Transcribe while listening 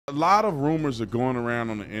A lot of rumors are going around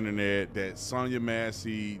on the internet that Sonya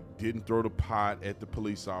Massey didn't throw the pot at the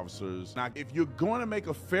police officers. Now, if you're going to make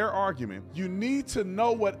a fair argument, you need to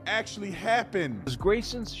know what actually happened. Does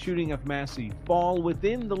Grayson's shooting of Massey fall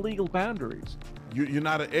within the legal boundaries? You're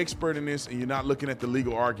not an expert in this, and you're not looking at the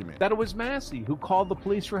legal argument. That it was Massey who called the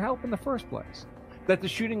police for help in the first place. That the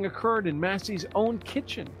shooting occurred in Massey's own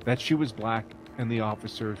kitchen. That she was black and the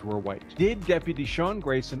officers were white. Did Deputy Sean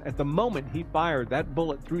Grayson, at the moment he fired that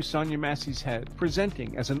bullet through Sonya Massey's head,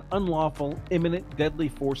 presenting as an unlawful, imminent, deadly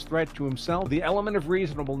force threat to himself? The element of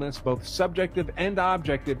reasonableness, both subjective and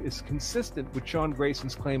objective, is consistent with Sean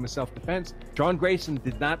Grayson's claim of self-defense. Sean Grayson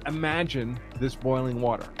did not imagine this boiling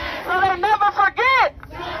water. So they never forget!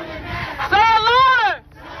 Say it louder!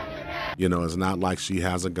 You know, it's not like she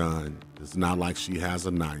has a gun. It's not like she has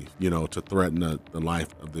a knife, you know, to threaten the life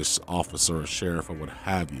of this officer or sheriff or what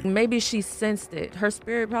have you. Maybe she sensed it. Her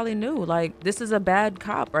spirit probably knew, like, this is a bad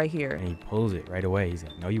cop right here. And he pulls it right away. He's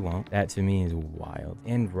like, no, you won't. That to me is wild.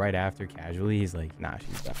 And right after, casually, he's like, nah,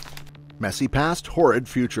 she's done. Messy past, horrid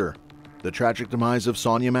future. The tragic demise of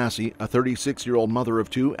Sonya Massey, a 36-year-old mother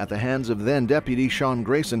of two, at the hands of then-Deputy Sean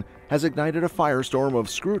Grayson, has ignited a firestorm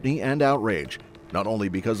of scrutiny and outrage, not only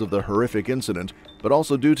because of the horrific incident, but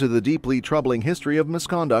also due to the deeply troubling history of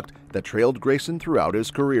misconduct that trailed Grayson throughout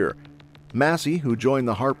his career. Massey, who joined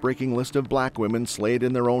the heartbreaking list of black women slayed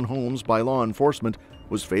in their own homes by law enforcement,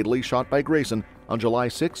 was fatally shot by Grayson on July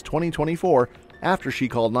 6, 2024, after she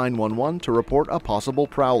called 911 to report a possible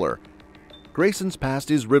prowler. Grayson's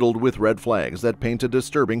past is riddled with red flags that paint a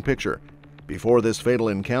disturbing picture. Before this fatal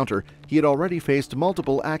encounter, he had already faced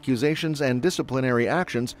multiple accusations and disciplinary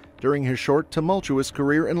actions during his short, tumultuous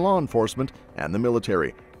career in law enforcement and the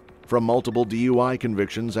military. From multiple DUI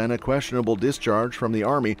convictions and a questionable discharge from the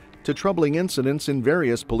Army to troubling incidents in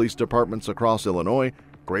various police departments across Illinois,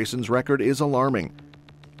 Grayson's record is alarming.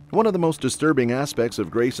 One of the most disturbing aspects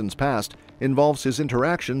of Grayson's past involves his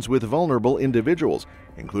interactions with vulnerable individuals,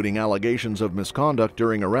 including allegations of misconduct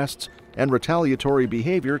during arrests and retaliatory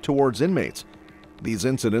behavior towards inmates. These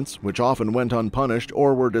incidents, which often went unpunished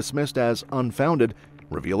or were dismissed as unfounded,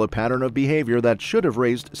 reveal a pattern of behavior that should have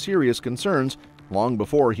raised serious concerns long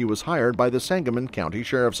before he was hired by the Sangamon County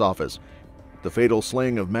Sheriff's Office. The fatal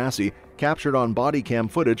slaying of Massey, captured on body cam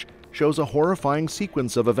footage, shows a horrifying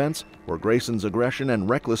sequence of events where Grayson's aggression and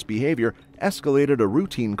reckless behavior escalated a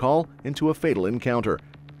routine call into a fatal encounter.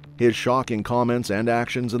 His shocking comments and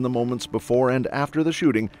actions in the moments before and after the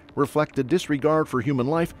shooting reflect a disregard for human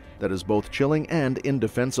life that is both chilling and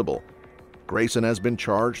indefensible. Grayson has been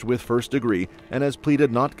charged with first degree and has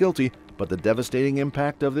pleaded not guilty, but the devastating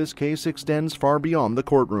impact of this case extends far beyond the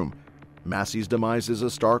courtroom. Massey's demise is a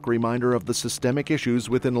stark reminder of the systemic issues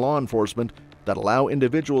within law enforcement that allow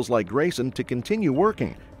individuals like Grayson to continue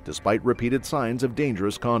working despite repeated signs of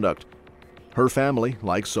dangerous conduct. Her family,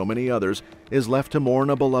 like so many others, is left to mourn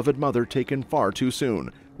a beloved mother taken far too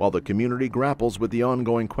soon, while the community grapples with the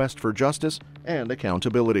ongoing quest for justice and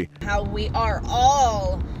accountability. How we are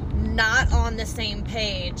all not on the same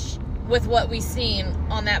page with what we seen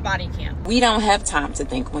on that body cam. We don't have time to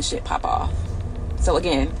think when shit pop off. So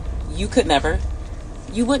again, you could never,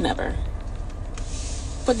 you would never.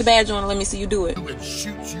 Put the badge on and let me see you do it. And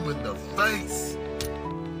shoot you in the face.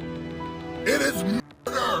 It is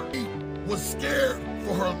murder. He was scared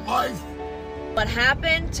for her life. What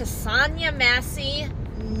happened to Sonya Massey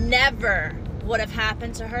never would have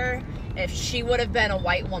happened to her if she would have been a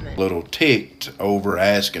white woman. Little ticked over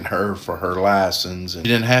asking her for her license, and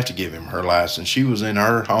he didn't have to give him her license. She was in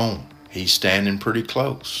her home. He's standing pretty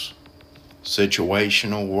close.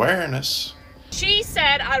 Situational awareness. She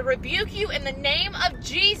said, I rebuke you in the name of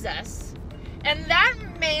Jesus. And that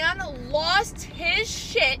man lost his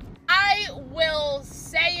shit. I will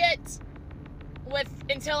say it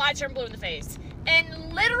until I turn blue in the face.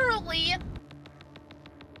 And literally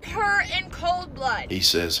her in cold blood. He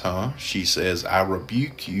says, huh? She says, I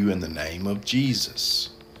rebuke you in the name of Jesus.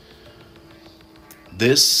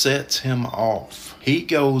 This sets him off. He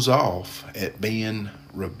goes off at being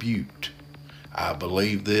rebuked. I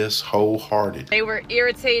believe this wholeheartedly. They were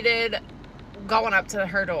irritated going up to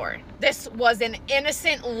her door. This was an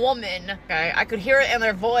innocent woman. Okay? I could hear it in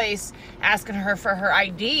their voice asking her for her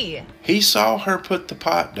ID. He saw her put the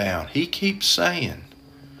pot down. He keeps saying,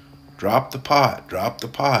 drop the pot, drop the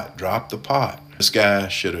pot, drop the pot. This guy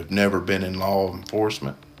should have never been in law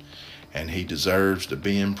enforcement, and he deserves to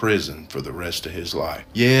be in prison for the rest of his life.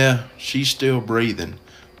 Yeah, she's still breathing,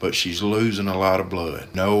 but she's losing a lot of blood.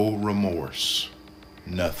 No remorse.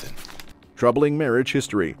 Nothing. Troubling marriage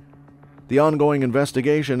history. The ongoing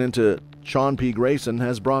investigation into Sean P. Grayson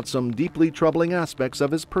has brought some deeply troubling aspects of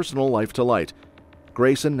his personal life to light.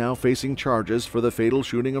 Grayson, now facing charges for the fatal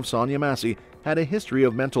shooting of Sonya Massey, had a history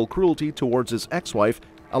of mental cruelty towards his ex-wife,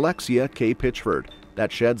 Alexia K. Pitchford,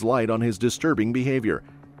 that sheds light on his disturbing behavior.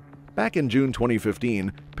 Back in June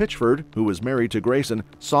 2015, Pitchford, who was married to Grayson,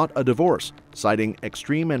 sought a divorce, citing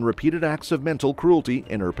extreme and repeated acts of mental cruelty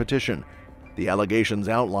in her petition. The allegations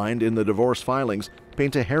outlined in the divorce filings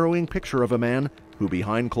paint a harrowing picture of a man who,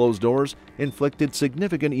 behind closed doors, inflicted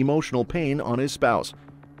significant emotional pain on his spouse.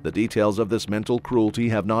 The details of this mental cruelty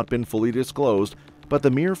have not been fully disclosed, but the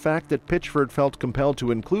mere fact that Pitchford felt compelled to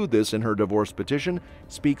include this in her divorce petition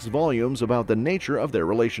speaks volumes about the nature of their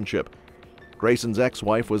relationship. Grayson's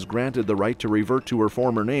ex-wife was granted the right to revert to her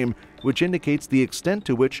former name, which indicates the extent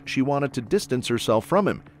to which she wanted to distance herself from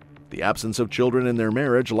him. The absence of children in their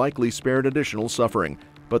marriage likely spared additional suffering,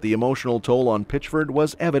 but the emotional toll on Pitchford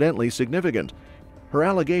was evidently significant. Her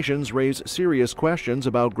allegations raise serious questions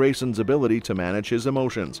about Grayson's ability to manage his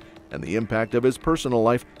emotions and the impact of his personal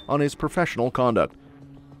life on his professional conduct.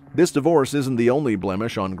 This divorce isn't the only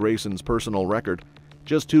blemish on Grayson's personal record.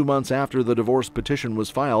 Just 2 months after the divorce petition was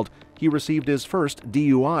filed, he received his first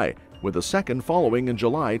DUI, with a second following in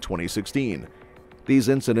July 2016. These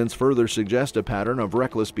incidents further suggest a pattern of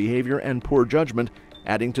reckless behavior and poor judgment,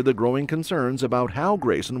 adding to the growing concerns about how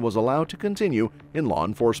Grayson was allowed to continue in law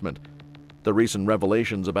enforcement. The recent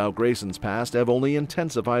revelations about Grayson's past have only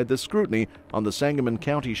intensified the scrutiny on the Sangamon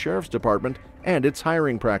County Sheriff's Department and its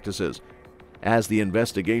hiring practices. As the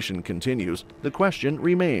investigation continues, the question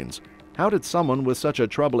remains: how did someone with such a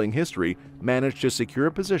troubling history manage to secure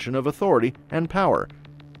a position of authority and power?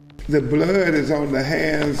 The blood is on the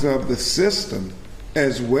hands of the system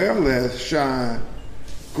as well as Sean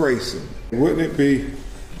Grayson. Wouldn't it be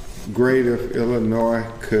great if Illinois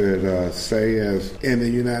could say, as in the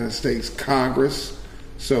United States Congress,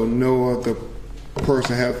 so no other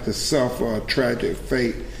person has to suffer a tragic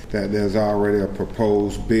fate, that there's already a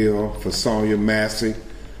proposed bill for Sonya Massey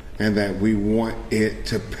and that we want it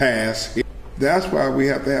to pass. That's why we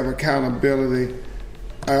have to have accountability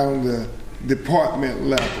on the department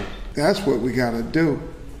level. That's what we got to do.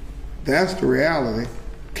 That's the reality.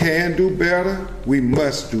 Can do better, we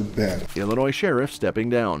must do better. Illinois Sheriff stepping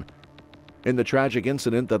down. In the tragic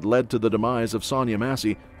incident that led to the demise of Sonya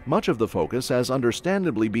Massey, much of the focus has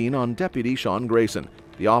understandably been on Deputy Sean Grayson,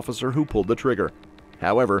 the officer who pulled the trigger.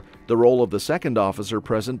 However, the role of the second officer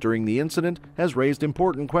present during the incident has raised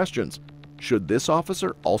important questions. Should this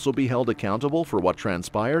officer also be held accountable for what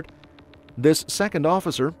transpired? This second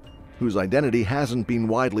officer, whose identity hasn't been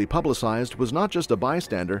widely publicized, was not just a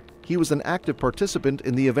bystander, he was an active participant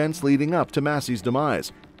in the events leading up to Massey's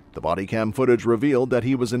demise. The body cam footage revealed that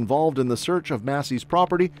he was involved in the search of Massey's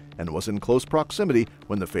property and was in close proximity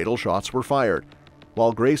when the fatal shots were fired.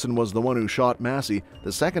 While Grayson was the one who shot Massey,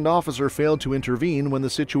 the second officer failed to intervene when the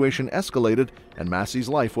situation escalated and Massey's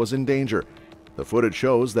life was in danger. The footage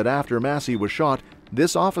shows that after Massey was shot,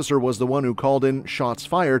 this officer was the one who called in "shots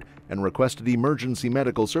fired" and requested emergency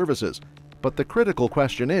medical services. But the critical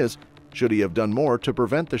question is, should he have done more to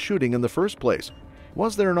prevent the shooting in the first place?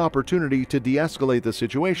 Was there an opportunity to de-escalate the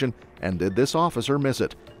situation, and did this officer miss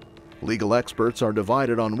it? Legal experts are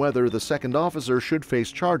divided on whether the second officer should face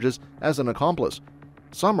charges as an accomplice.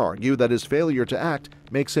 Some argue that his failure to act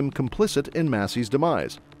makes him complicit in Massey's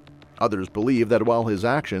demise. Others believe that while his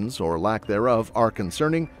actions, or lack thereof, are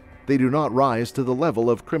concerning, they do not rise to the level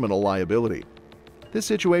of criminal liability. This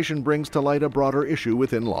situation brings to light a broader issue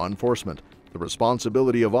within law enforcement: the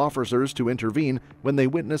responsibility of officers to intervene when they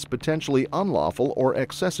witness potentially unlawful or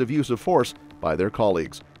excessive use of force by their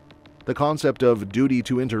colleagues. The concept of duty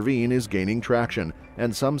to intervene is gaining traction,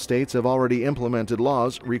 and some states have already implemented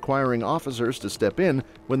laws requiring officers to step in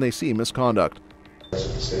when they see misconduct. That's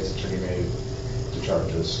what the state's attorney made to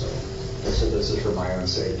charges, so they said this is for my own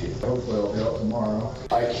safety. Hopefully it'll be out tomorrow.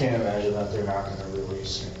 I can't imagine that they're not going to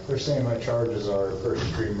release me. They're saying my charges are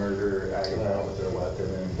first-degree murder, aggravated with their weapon,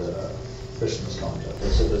 and official misconduct. They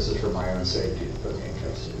said this is for my own safety to put me in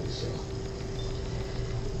custody, so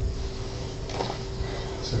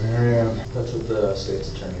here I am. That's what the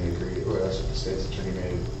state's attorney agreed, or that's what the state's attorney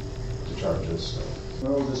made to charges. So.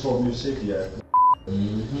 Well, this whole new safety act.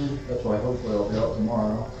 That's why hopefully it'll be out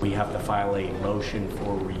tomorrow. We have to file a motion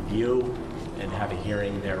for review and have a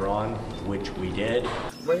hearing thereon, which we did.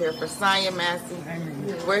 We're here for Sonya Massey.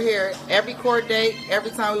 We're here every court date,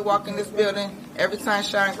 every time we walk in this building, every time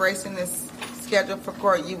Sean Grayson is scheduled for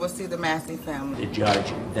court, you will see the Massey family. The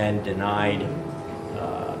judge then denied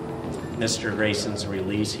Mr. Grayson's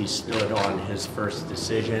release, he stood on his first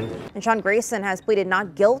decision. And Sean Grayson has pleaded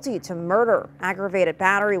not guilty to murder, aggravated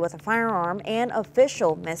battery with a firearm, and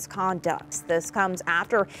official misconduct. This comes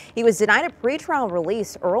after he was denied a pretrial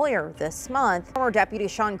release earlier this month. Former Deputy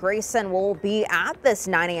Sean Grayson will be at this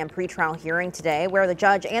 9 a.m. pretrial hearing today, where the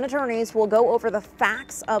judge and attorneys will go over the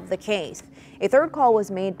facts of the case. A third call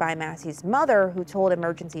was made by Massey's mother, who told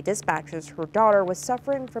emergency dispatchers her daughter was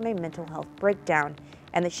suffering from a mental health breakdown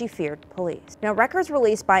and that she feared police. Now, records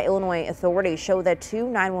released by Illinois authorities show that 2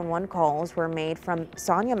 911 calls were made from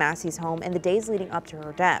Sonya Massey's home in the days leading up to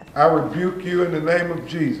her death. I rebuke you in the name of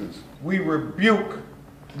Jesus. We rebuke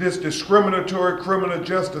this discriminatory criminal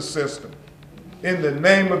justice system in the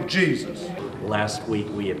name of Jesus. Last week,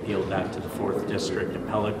 we appealed that to the 4th District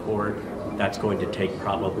Appellate Court. That's going to take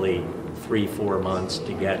probably 3-4 months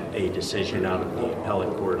to get a decision out of the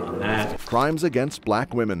appellate court on that. Crimes against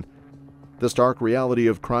black women. The stark reality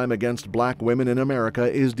of crime against black women in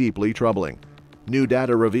America is deeply troubling. New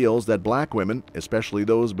data reveals that black women, especially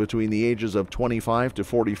those between the ages of 25 to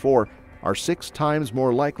 44, are 6 times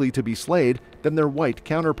more likely to be slayed than their white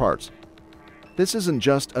counterparts. This isn't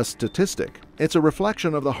just a statistic. It's a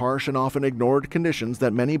reflection of the harsh and often ignored conditions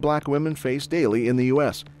that many black women face daily in the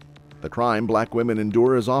U.S. The crime black women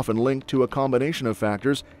endure is often linked to a combination of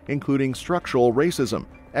factors, including structural racism,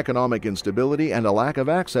 economic instability, and a lack of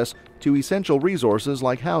access to essential resources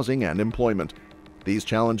like housing and employment. These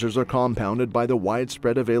challenges are compounded by the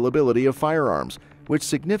widespread availability of firearms, which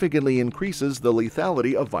significantly increases the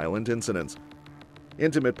lethality of violent incidents.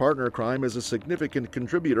 Intimate partner crime is a significant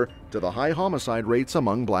contributor to the high homicide rates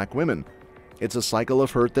among black women. It's a cycle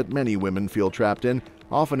of hurt that many women feel trapped in,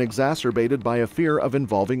 often exacerbated by a fear of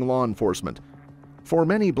involving law enforcement. For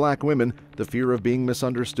many black women, the fear of being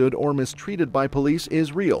misunderstood or mistreated by police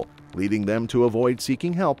is real, leading them to avoid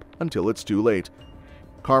seeking help until it's too late.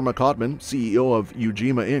 Karma Cotman, CEO of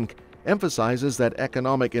Ujima Inc., emphasizes that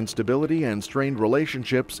economic instability and strained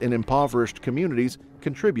relationships in impoverished communities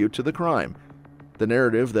contribute to the crime. The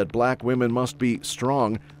narrative that black women must be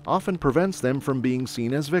strong often prevents them from being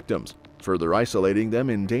seen as victims, further isolating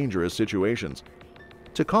them in dangerous situations.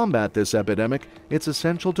 To combat this epidemic, it's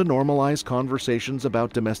essential to normalize conversations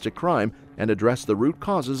about domestic crime and address the root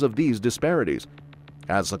causes of these disparities.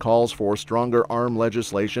 As the calls for stronger arm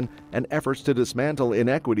legislation and efforts to dismantle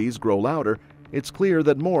inequities grow louder, it's clear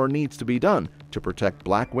that more needs to be done to protect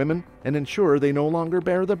black women and ensure they no longer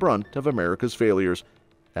bear the brunt of America's failures.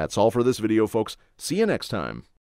 That's all for this video, folks. See you next time.